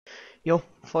Jó,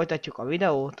 folytatjuk a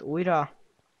videót újra.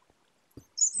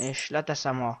 És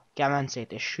leteszem a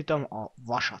kemencét és sütöm a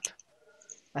vasat.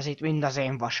 Ez itt mind az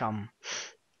én vasam.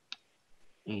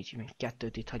 Így, még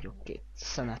kettőt itt hagyok, két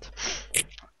szenet.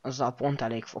 Azzal pont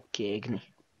elég fog kiégni.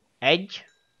 Egy.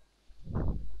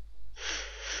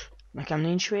 Nekem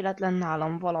nincs véletlen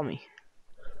nálam valami.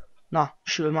 Na,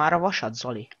 sül már a vasad,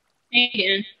 Zoli?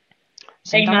 Igen, egy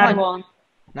Szerintem már majd... van.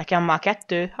 Nekem már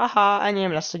kettő. Haha,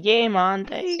 enyém lesz a gyémánt.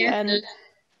 Igen. Kettő.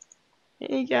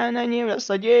 Igen, enyém lesz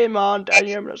a gyémánt.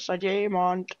 Enyém lesz a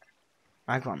gyémánt.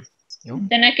 Megvan. Jó?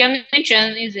 De nekem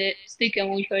nincsen stickem,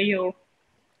 úgyhogy jó.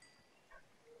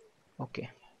 Oké.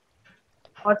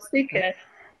 A sticket?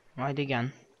 Majd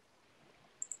igen.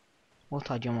 Ott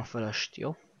hagyjam a fölöst,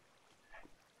 jó?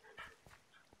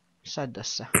 Szedd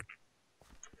össze.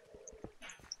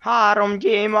 3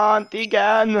 gyémánt,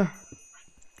 igen!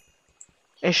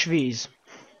 És víz.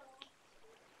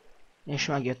 És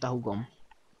megjött a hugom.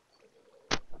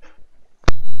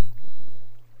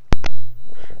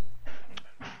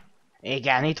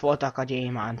 Igen, itt voltak a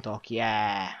gyémántok,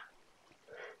 yeah!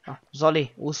 Na,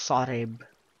 Zoli, ússz arrébb.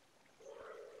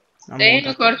 Nem De én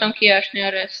mondtad. akartam kiásni a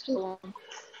resztón.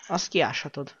 Azt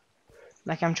kiáshatod.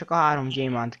 Nekem csak a 3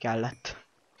 gyémánt kellett.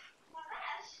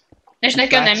 És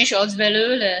nekem nem is adsz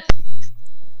belőle?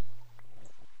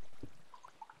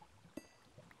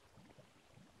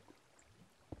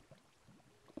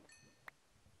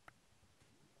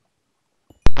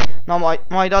 Na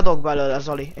majd adok belőle,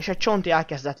 Zoli. És egy csonti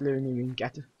elkezdett lőni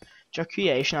minket. Csak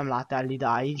hülye és nem lát el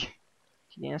idáig.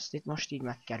 Én ezt itt most így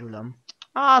megkerülöm.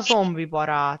 Á, zombi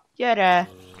barát, gyere!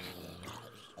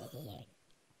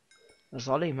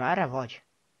 Zoli, merre vagy?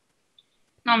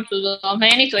 Nem tudom,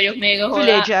 én itt vagyok még, ahol...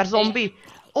 Villager zombi!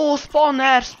 Ó,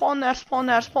 spawner, spawner,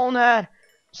 spawner, spawner!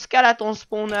 Skeleton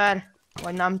spawner!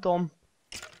 Vagy nem tudom.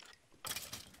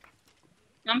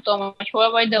 Nem tudom, hogy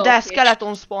hol vagy, de De ott is.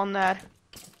 skeleton spawner!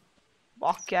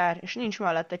 Bakker, és nincs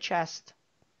mellette chest.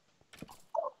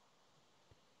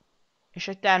 És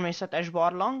egy természetes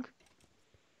barlang.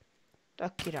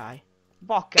 Tök király.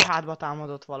 Bakker, hátba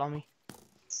támadott valami.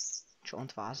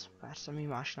 Csontváz, persze, mi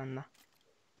más lenne.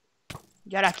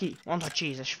 Gyere ki, mondd, hogy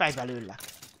cheese-es, fejbe lőlek.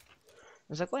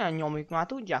 Ezek olyan nyomik, már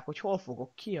tudják, hogy hol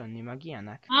fogok kijönni, meg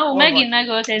ilyenek. Ó, megint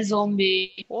megölt egy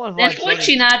zombi. Hol De vagy, ezt hogy Zoli?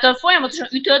 csináltad? Folyamatosan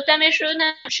ütöttem, és ő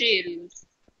nem sérült.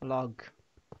 Lag.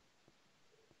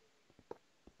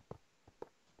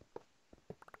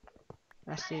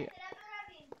 Ezt így...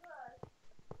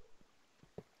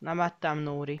 Nem ettem,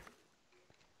 Nóri.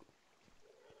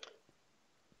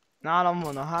 Nálam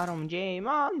van a 3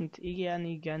 gyémánt. Igen,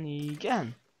 igen,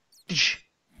 igen. Tis.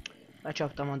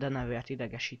 Lecsaptam a denevért,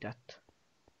 idegesített.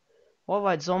 Hol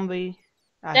vagy, zombi?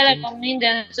 Tele Eltűnt. van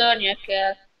minden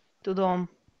szörnyekkel. Tudom.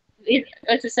 Itt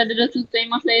összeszeded a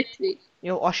cuccaimat, létszik.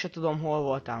 Jó, azt se tudom, hol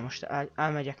voltál. Most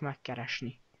elmegyek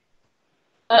megkeresni.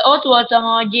 Ott voltam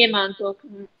a gyémántok.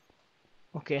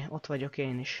 Oké, ott vagyok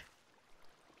én is.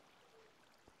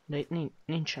 De itt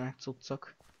nincsenek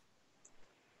cuccok.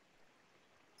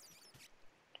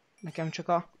 Nekem csak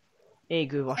a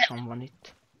égő vasam van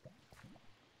itt.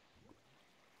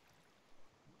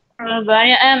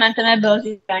 Várja, elmentem ebbe az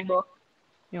irányba.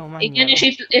 Jó, menj Igen, el.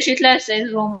 és itt lesz egy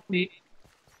zombi.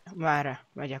 Merre?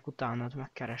 Megyek utánad,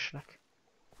 megkereslek.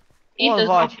 Itt Hol az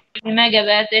vagy? zombi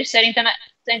megevert, és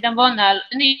szerintem van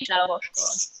nincs nála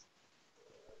vaskod.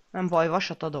 Nem baj,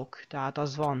 vasat adok, tehát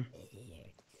az van.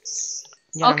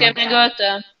 Gyere Oké, meg.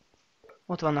 megöltem.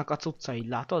 Ott vannak a cuccaid,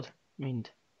 látod?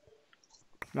 Mind.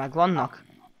 Megvannak?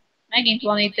 Megint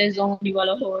van itt egy zombi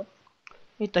valahol.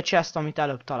 Itt a chest, amit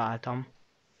előbb találtam.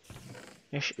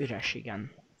 És üres,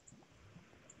 igen.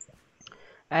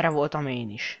 Erre voltam én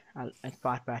is. Egy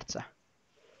pár perce.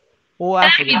 Ó,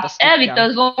 elfogyott a stickem. Elvitte a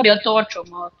zombi a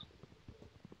torcsomat.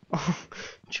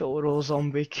 Csóró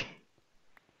zombik.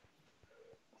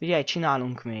 Figyelj,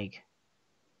 csinálunk még.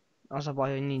 Az a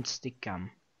baj, hogy nincs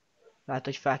stickem. Lehet,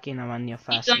 hogy fel kéne menni a Itt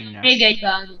van felszínre. még egy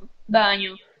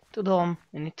bánya. Tudom,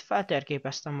 én itt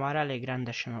feltérképeztem már elég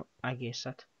rendesen az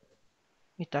egészet.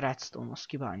 Itt a redstone, azt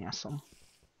kibányászom.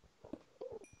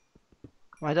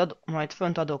 Majd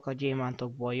fönt adok a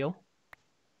gyémántokból, jó?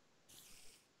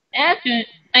 Eltűnt,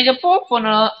 meg a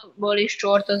pókvonalból is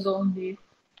csort a zombi.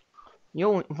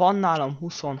 Jó, van nálam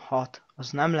 26. Az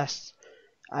nem lesz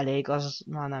elég, az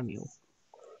már nem jó.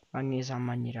 Megnézem,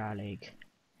 mennyire elég.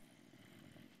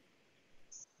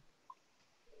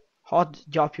 6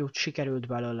 gyapjút sikerült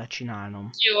belőle csinálnom.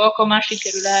 Jó, akkor már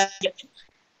sikerül el.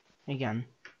 Igen.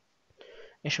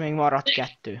 És még maradt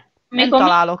 2. Nem Mikor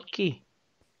találok ki.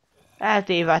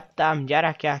 Eltévedtem,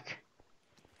 gyerekek.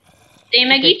 én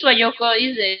meg itt vagyok a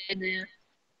izénél.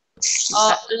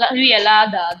 A hülye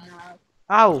ládádnál.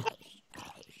 Áú!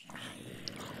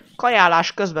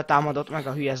 Kajálás közbe támadott meg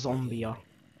a hülye zombia.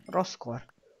 Rosszkor.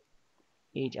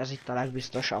 Így, ez itt a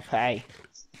legbiztosabb hely.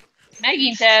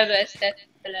 Megint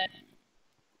elvesztettelek.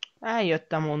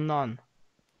 Eljöttem onnan.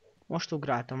 Most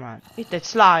ugráltam el. Itt egy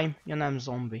slime. Ja, nem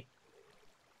zombi.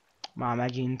 Már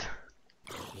megint.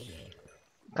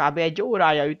 Kb. Egy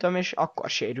órája ütöm, és akkor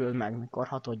sérül meg, mikor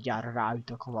hatodjára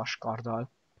ráütök a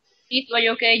vaskarddal. Itt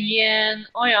vagyok egy ilyen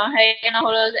olyan helyen,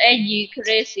 ahol az egyik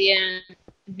rész ilyen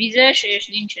vizes, és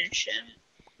nincsen semmi.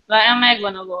 Várjál,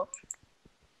 megvan a vas.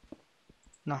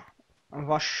 Na,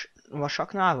 a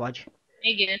vasaknál vagy?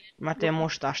 Igen. Mert én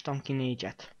most ástam ki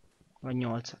 4-et. Vagy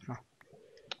 8-at, na.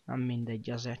 Nem mindegy,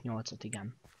 azért 8-at,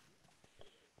 igen.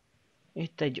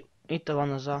 Itt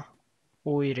van az a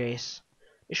új rész.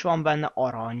 És van benne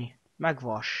arany. Meg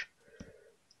vas.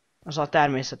 Az a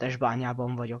természetes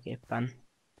bányában vagyok éppen.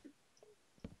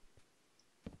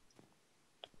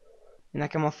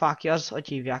 Nekem a fákja az, hogy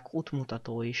hívják,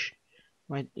 útmutató is.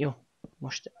 Majd, jó,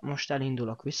 most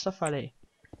elindulok visszafelé,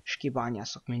 és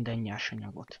kibányászok minden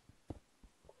nyersanyagot.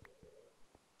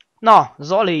 Na,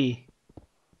 Zoli!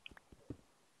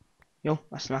 Jó,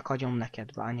 ezt meghagyom neked,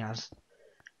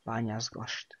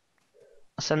 bányázgast.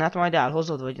 A szenet majd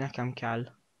elhozod, vagy nekem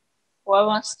kell? Hol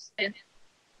van szén?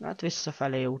 Hát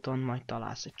visszafelé úton majd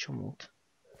találsz egy csomót.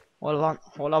 Hol van?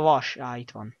 Hol a vas? Á,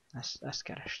 itt van. Ezt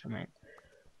kerestem én.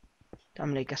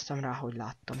 Emlékeztem rá, hogy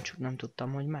láttam, csak nem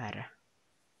tudtam, hogy merre.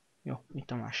 Jó,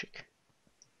 itt a másik.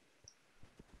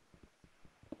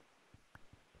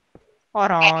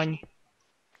 Arany!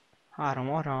 3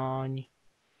 arany.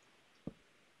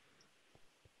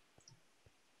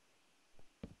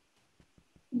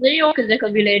 De jók ezek a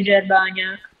villager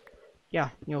bányák.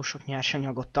 Ja, jó sok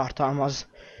nyersanyagot tartalmaz.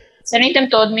 Szerintem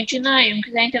tudod, mit csináljunk?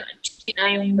 Szerintem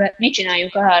mit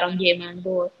csináljunk a 3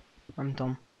 gyémántból? Nem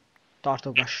tudom.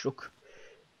 Tartogassuk.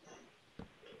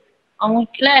 Amúgy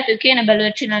lehet, hogy kéne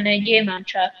belőle csinálni egy gyémánt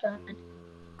sáfányt.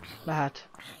 Lehet.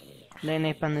 De én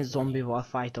éppen egy zombival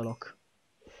fájtolok.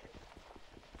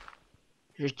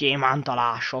 És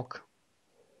gyémántalások.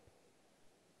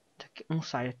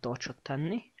 Muszáj egy torcsot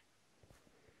tenni.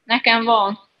 Nekem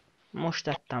van. Most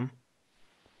tettem.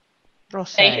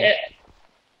 Rossz Egy, hely.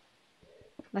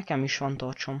 Nekem is van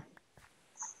torcsom.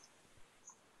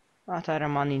 Hát erre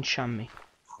már nincs semmi.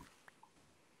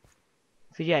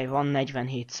 Figyelj, van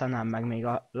 47 szenem, meg még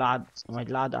a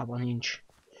ládában nincs.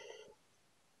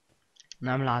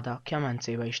 Nem láda, a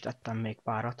kemencébe is tettem még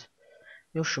párat.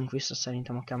 Jussunk vissza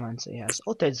szerintem a kemencéhez.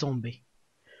 Ott egy zombi.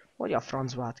 Hogy a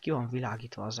francba, hát ki van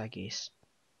világítva az egész.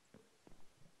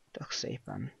 Tök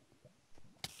szépen.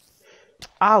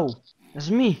 Áú! Ez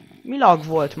mi? Mi lag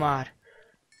volt már?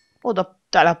 Oda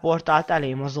teleportált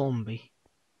elém a zombi.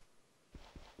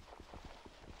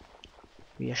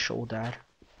 Hülye sóder.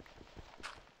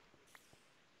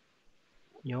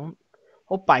 Jó.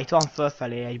 Hoppá, itt van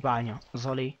fölfelé egy bánya,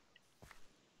 Zoli.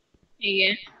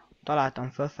 igen. Találtam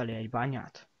fölfelé egy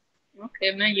bányát.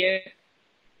 Oké, megyek.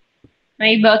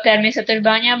 Melyikbe a természetes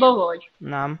bányába vagy?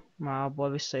 Nem, már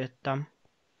abból visszajöttem.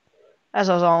 Ez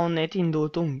az, ahonnét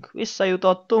indultunk.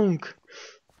 Visszajutottunk.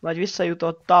 Vagy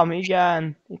visszajutottam,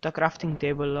 igen. Itt a crafting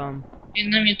table-om. Én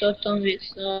nem jutottam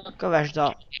vissza. Kövesd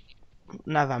a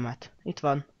nevemet. Itt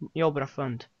van, jobbra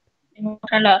fönt. Én most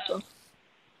már látom.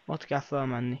 Ott kell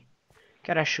fölmenni.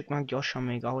 Keressük meg gyorsan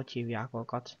még, ahogy hívják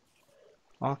azokat.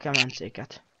 A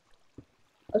kemencéket.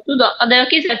 Tudom, de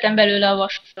kiszedtem belőle a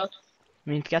vasat.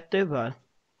 Mindkettőből?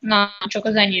 Na, csak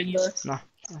az enyémből. Na, hát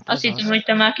Azt az hittem, az. hogy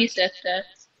te már kiszedted.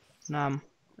 Nem,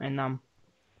 én nem.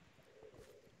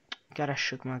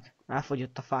 Keressük meg.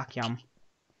 Elfogyott a fákjám.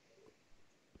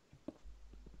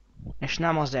 És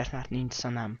nem azért, mert nincs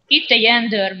szenem. Itt egy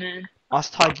Enderman.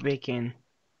 Azt hagyd békén.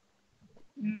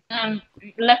 Nem,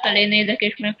 lefelé nézek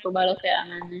és megpróbálok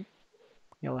elmenni.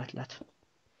 Jó ötlet.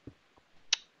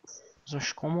 Ez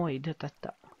most komoly, ide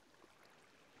tette.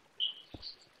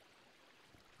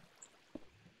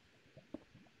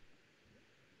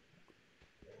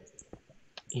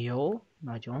 Jó,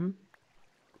 nagyon.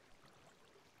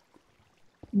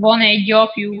 Van egy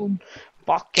gyapjú.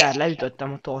 Bakker,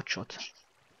 leütöttem a torcsot.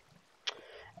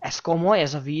 Ez komoly,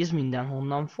 ez a víz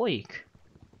mindenhonnan folyik?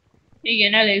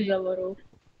 Igen, elég zavaró.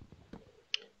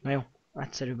 Na jó,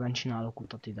 egyszerűbben csinálok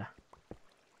utat ide.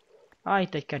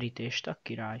 Itt egy kerítés, tök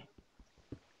király.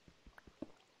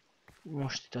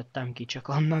 Most ütöttem ki, csak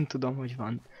onnan tudom, hogy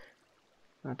van.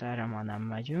 Hát erre már nem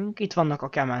megyünk. Itt vannak a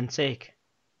kemencék.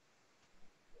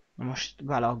 Na most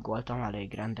belaggoltam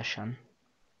elég rendesen.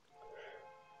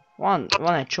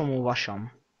 Van egy csomó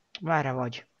vasam. Merre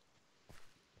vagy?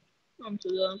 Nem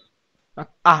tudom.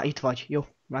 Itt vagy. Jó,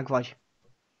 meg vagy.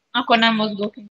 Akkor nem mozgok.